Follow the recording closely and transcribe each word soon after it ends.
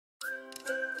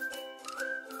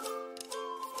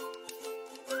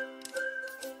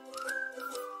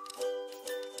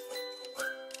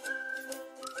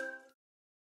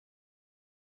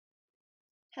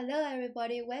Hello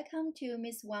everybody, welcome to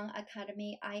Ms.Wang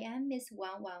Academy. I am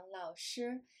Ms.Wang 王老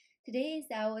师. Today is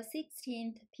our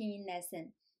 16th pinyin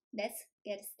lesson. Let's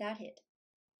get started.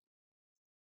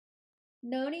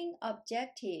 Learning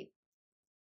objective.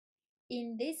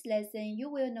 In this lesson, you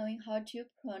will know how to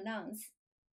pronounce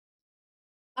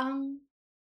ang,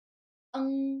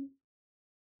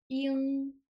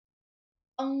 ing,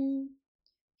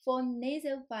 for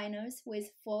nasal finals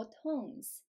with 4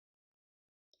 tones.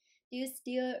 Do you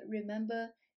still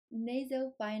remember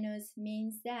nasal finals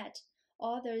means that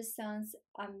all the sounds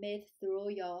are made through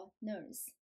your nose?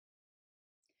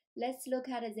 Let's look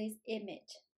at this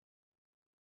image.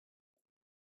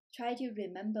 Try to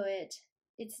remember it.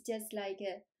 It's just like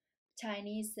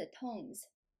Chinese tones.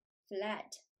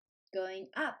 Flat, going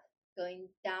up, going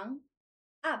down,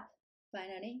 up,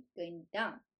 finally going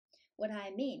down. What I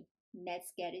mean?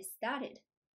 Let's get it started.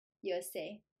 You'll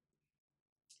see.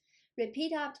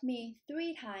 Repeat after me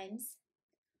 3 times.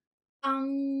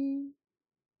 Ang,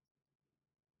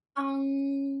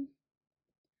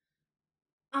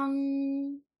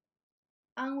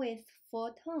 with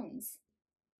 4 tones.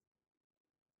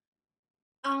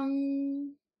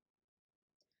 Ang.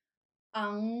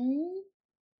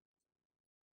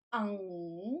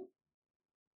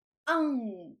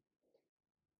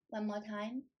 One more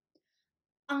time.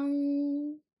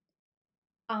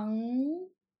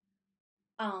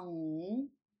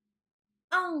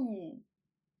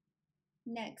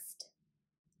 Next.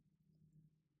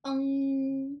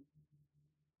 One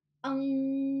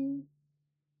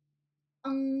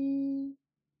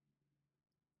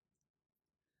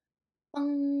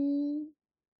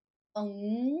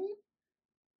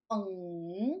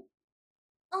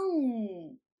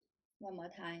more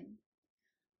time.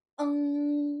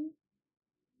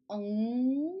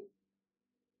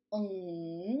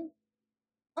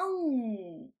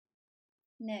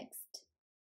 Next.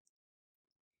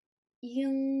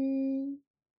 Yung.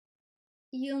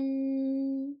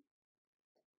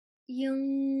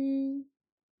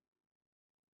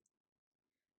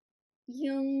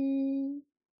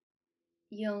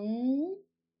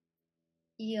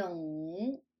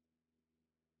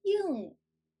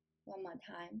 One more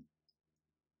time.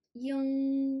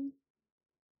 Yung.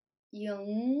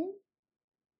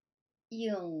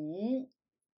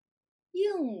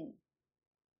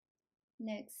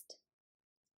 Next.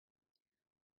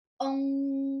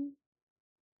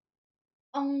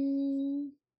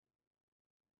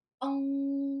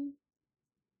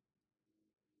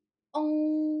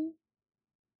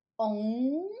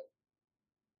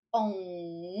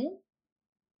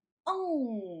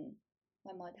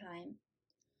 One more time.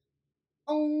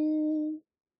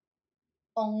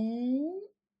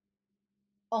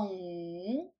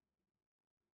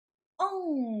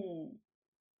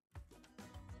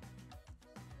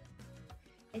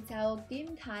 It's our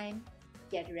game time.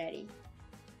 Get ready.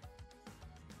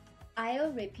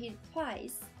 I'll repeat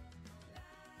twice.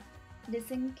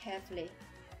 Listen carefully.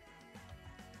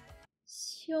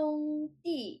 兄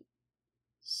弟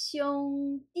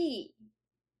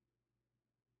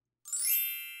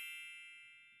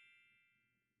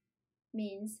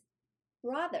means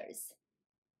brothers.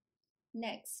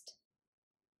 Next.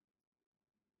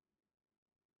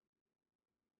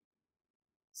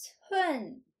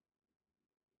 寸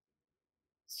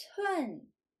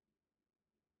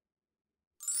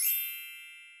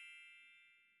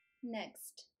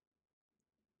Next.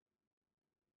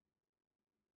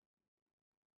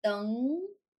 等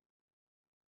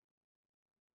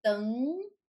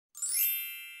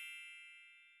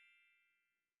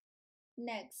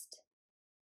Next.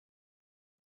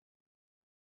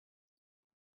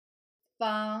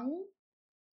 房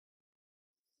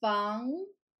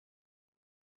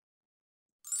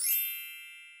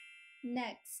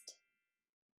Next.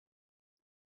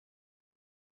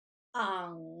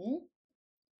 昂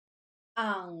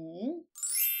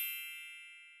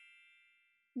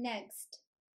Next.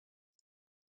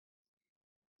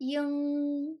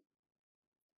 英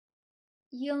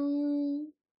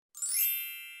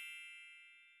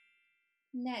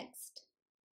Next.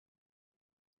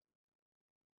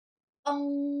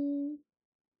 嗯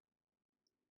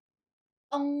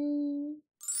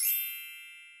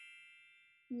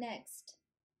Next.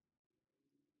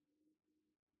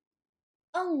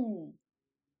 嗯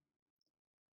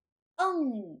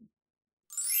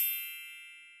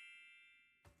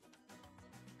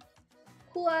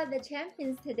Who are the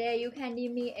champions today? You can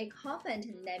leave me a comment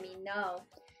and let me know.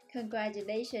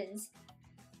 Congratulations!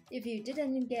 If you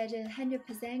didn't get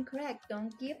 100% correct,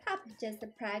 don't give up. Just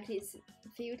practice a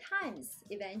few times.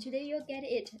 Eventually you'll get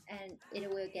it, and it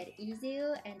will get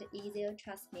easier and easier,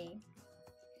 trust me.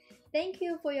 Thank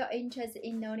you for your interest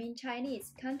in learning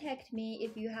Chinese. Contact me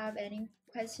if you have any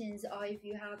questions or if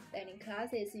you have any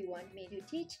classes you want me to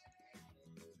teach.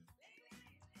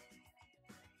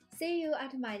 See you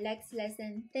at my next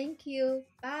lesson. Thank you.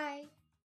 Bye.